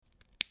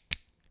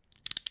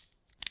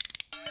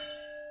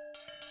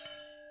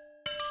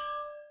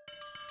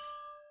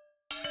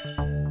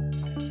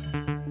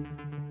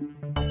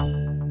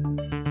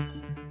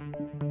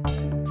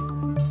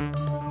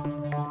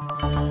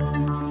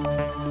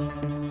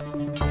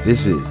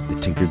This is the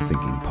Tinkered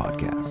Thinking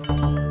Podcast.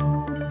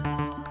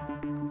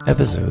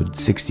 Episode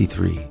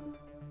 63,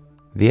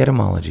 The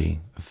Etymology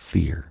of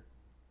Fear.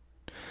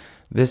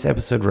 This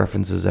episode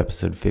references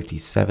episode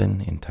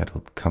 57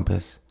 entitled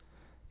Compass.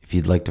 If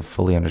you'd like to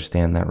fully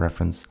understand that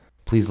reference,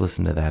 please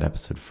listen to that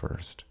episode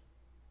first.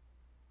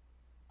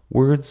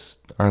 Words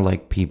are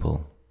like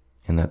people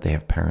in that they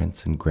have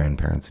parents and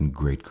grandparents and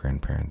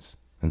great-grandparents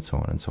and so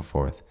on and so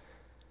forth.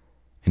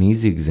 An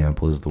easy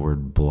example is the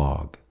word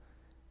blog.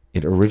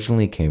 It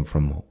originally came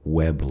from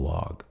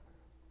weblog.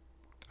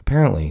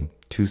 Apparently,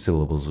 2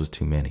 syllables was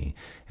too many,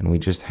 and we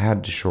just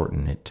had to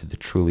shorten it to the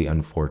truly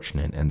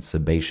unfortunate and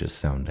sebaceous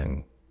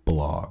sounding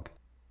blog.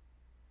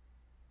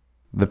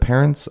 The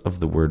parents of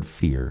the word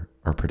fear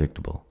are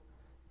predictable.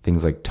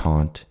 Things like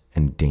taunt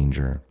and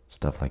danger,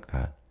 stuff like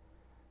that.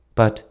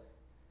 But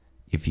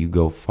if you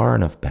go far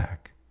enough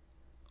back,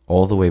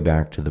 all the way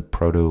back to the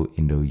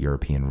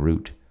Proto-Indo-European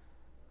root,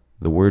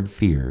 the word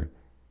fear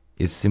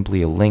is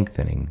simply a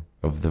lengthening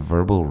of the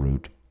verbal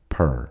root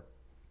per,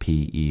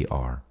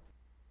 P-E-R.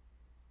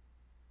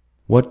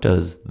 What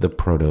does the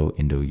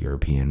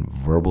Proto-Indo-European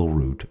verbal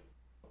root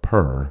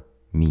per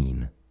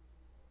mean?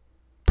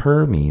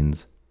 Per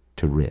means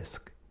to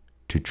risk,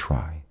 to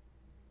try.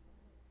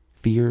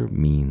 Fear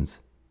means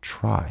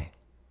try.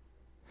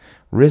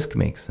 Risk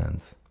makes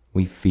sense.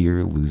 We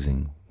fear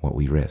losing what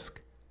we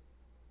risk.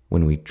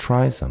 When we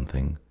try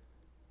something,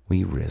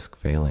 we risk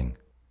failing.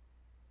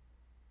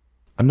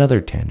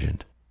 Another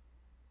tangent.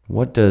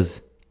 What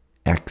does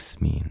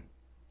X mean,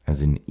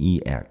 as in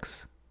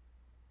EX?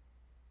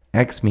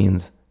 X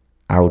means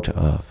out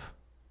of.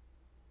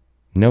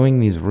 Knowing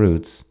these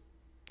roots,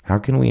 how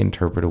can we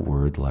interpret a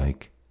word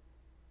like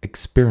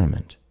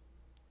experiment?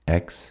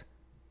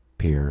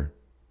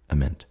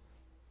 Ex-peer-ament.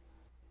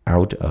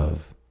 Out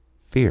of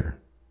fear.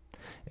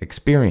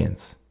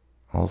 Experience,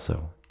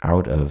 also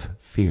out of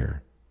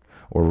fear,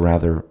 or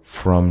rather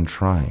from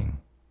trying.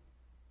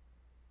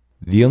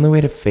 The only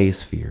way to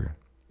face fear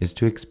is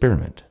to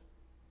experiment,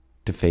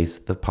 to face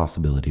the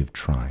possibility of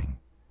trying,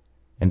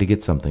 and to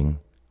get something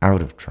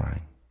out of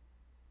trying.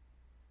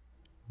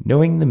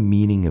 Knowing the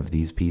meaning of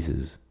these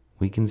pieces,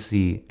 we can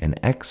see an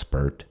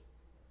expert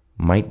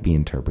might be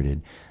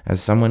interpreted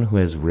as someone who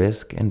has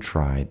risked and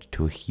tried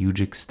to a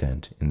huge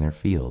extent in their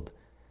field.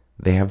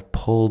 They have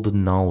pulled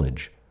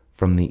knowledge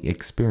from the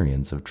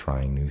experience of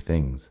trying new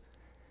things.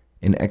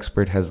 An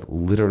expert has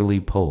literally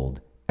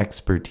pulled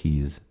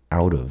expertise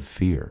out of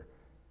fear.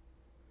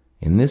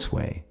 In this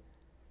way,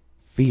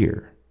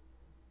 fear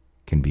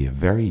can be a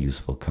very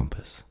useful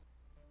compass.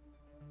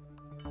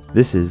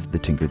 This is the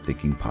Tinkered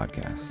Thinking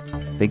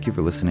Podcast. Thank you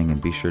for listening,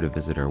 and be sure to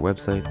visit our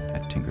website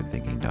at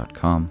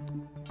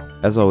tinkeredthinking.com.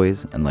 As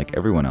always, and like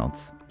everyone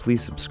else,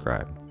 please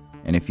subscribe.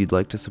 And if you'd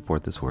like to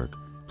support this work,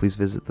 please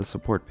visit the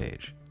support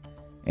page.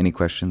 Any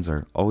questions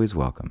are always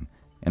welcome.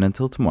 And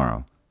until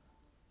tomorrow,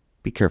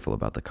 be careful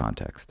about the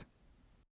context.